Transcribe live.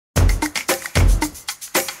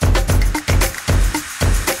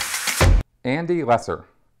Andy Lesser.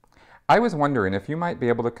 I was wondering if you might be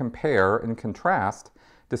able to compare and contrast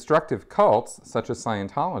destructive cults, such as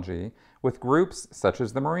Scientology, with groups such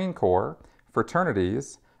as the Marine Corps,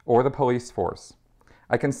 fraternities, or the police force.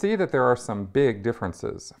 I can see that there are some big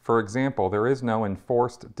differences. For example, there is no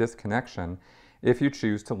enforced disconnection if you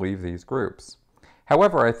choose to leave these groups.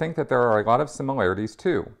 However, I think that there are a lot of similarities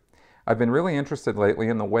too. I've been really interested lately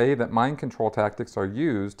in the way that mind control tactics are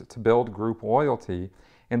used to build group loyalty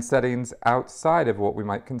in settings outside of what we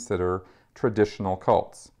might consider traditional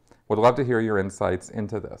cults. Would love to hear your insights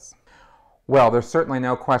into this. Well, there's certainly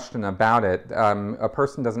no question about it. A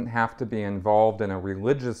person doesn't have to be involved in a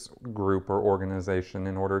religious group or organization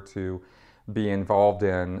in order to be involved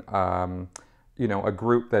in a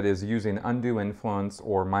group that is using undue influence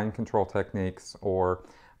or mind control techniques or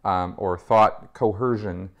thought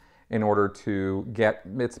coercion in order to get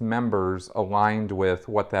its members aligned with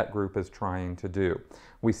what that group is trying to do.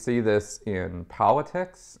 We see this in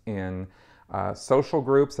politics, in social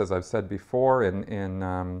groups, as I've said before,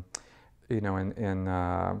 in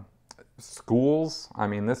schools. I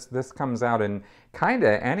mean, this comes out in kind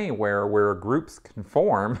of anywhere where groups can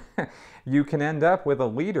form. You can end up with a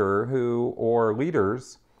leader or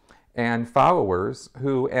leaders and followers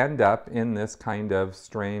who end up in this kind of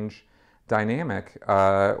strange dynamic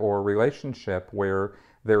or relationship where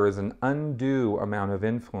there is an undue amount of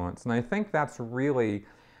influence. And I think that's really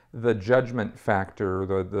the judgment factor,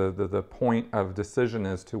 the point of decision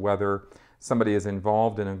as to whether somebody is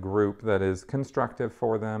involved in a group that is constructive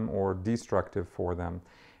for them or destructive for them,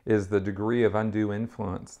 is the degree of undue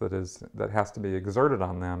influence that has to be exerted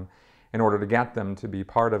on them in order to get them to be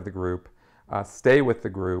part of the group, stay with the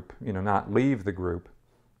group, not leave the group,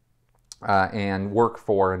 and work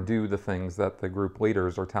for and do the things that the group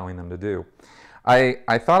leaders are telling them to do.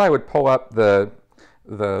 I thought I would pull up the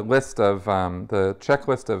list of the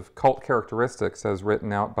checklist of cult characteristics as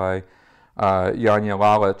written out by Janja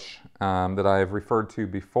Lalich that I have referred to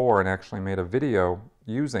before and actually made a video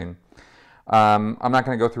using. I'm not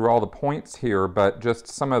going to go through all the points here, but just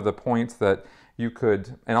some of the points that you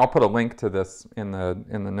could, and I'll put a link to this in the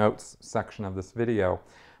notes section of this video,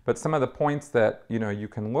 but some of the points that you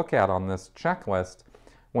can look at on this checklist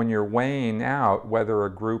when you're weighing out whether a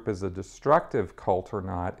group is a destructive cult or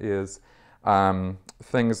not is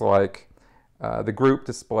things like the group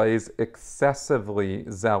displays excessively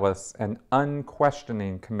zealous and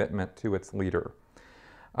unquestioning commitment to its leader,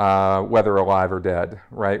 whether alive or dead,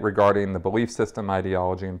 right, regarding the belief system,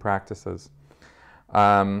 ideology, and practices.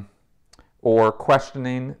 Or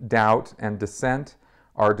questioning, doubt, and dissent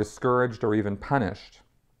are discouraged or even punished.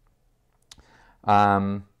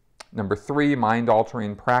 Number 3,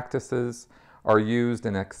 mind-altering practices are used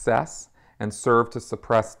in excess and serve to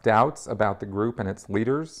suppress doubts about the group and its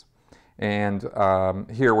leaders. And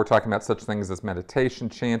here we're talking about such things as meditation,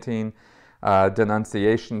 chanting,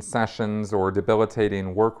 denunciation sessions, or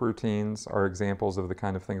debilitating work routines are examples of the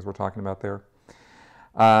kind of things we're talking about there.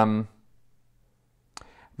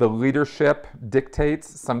 The leadership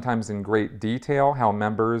dictates, sometimes in great detail, how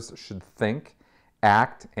members should think,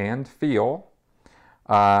 act, and feel.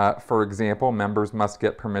 For example, members must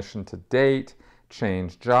get permission to date,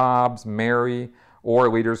 change jobs, marry, or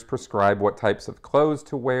leaders prescribe what types of clothes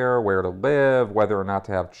to wear, where to live, whether or not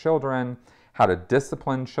to have children, how to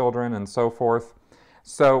discipline children, and so forth.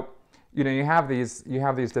 So, you have these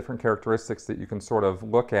different characteristics that you can sort of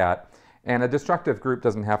look at, and a destructive group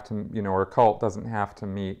doesn't have to, or a cult doesn't have to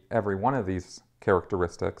meet every one of these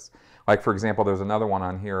characteristics. Like, for example, there's another one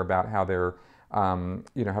on here about how they're,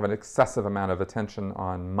 have an excessive amount of attention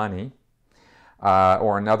on money.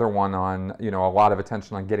 Or another one on, a lot of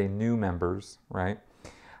attention on getting new members, right?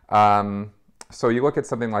 So you look at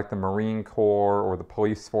something like the Marine Corps or the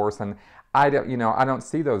police force, and I don't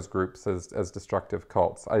see those groups as destructive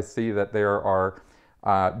cults. I see that there are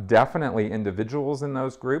definitely individuals in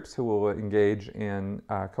those groups who will engage in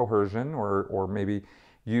coercion or maybe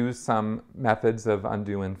use some methods of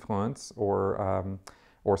undue influence or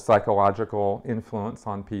psychological influence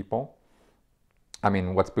on people. I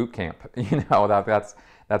mean, what's boot camp?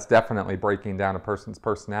 That's definitely breaking down a person's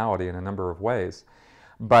personality in a number of ways.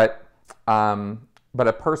 But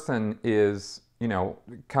a person is,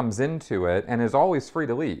 comes into it and is always free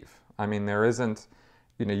to leave. I mean, there isn't,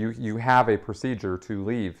 you have a procedure to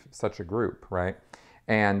leave such a group, right?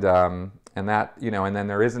 And that, and then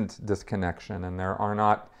there isn't disconnection, and there are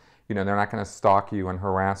not, they're not going to stalk you and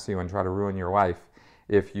harass you and try to ruin your life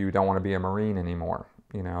if you don't want to be a Marine anymore,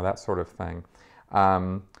 that sort of thing.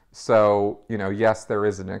 So, yes, there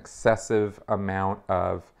is an excessive amount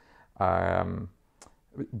of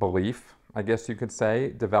belief I guess you could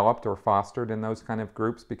say, developed or fostered in those kind of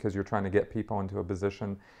groups because you're trying to get people into a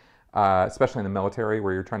position, especially in the military,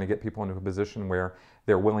 where you're trying to get people into a position where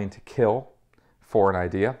they're willing to kill for an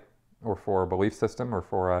idea or for a belief system or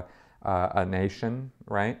for a nation,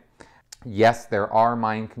 right? Yes, there are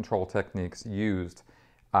mind control techniques used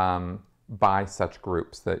by such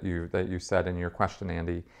groups that you said in your question,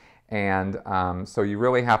 Andy. And so you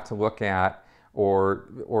really have to look at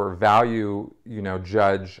or value,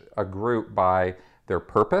 judge a group by their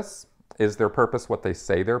purpose. Is their purpose what they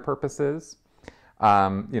say their purpose is?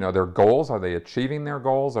 Their goals, are they achieving their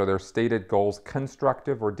goals? Are their stated goals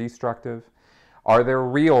constructive or destructive? Are their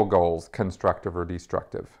real goals constructive or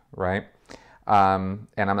destructive, right? And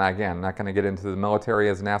I'm not going to get into the military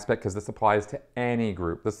as an aspect because this applies to any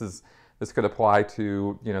group. This could apply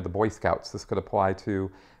to, the Boy Scouts. This could apply to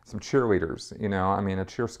some cheerleaders, a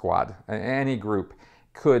cheer squad. Any group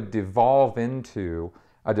could devolve into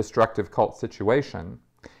a destructive cult situation,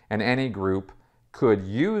 and any group could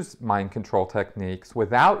use mind control techniques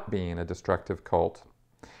without being a destructive cult.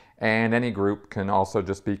 And any group can also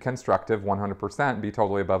just be constructive 100%, be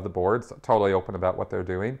totally above the boards, totally open about what they're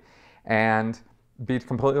doing, and be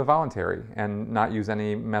completely voluntary and not use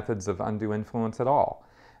any methods of undue influence at all.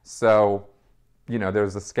 So,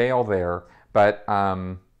 there's a scale there, but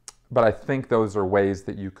I think those are ways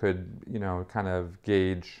that you could, kind of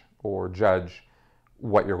gauge or judge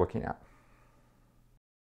what you're looking at.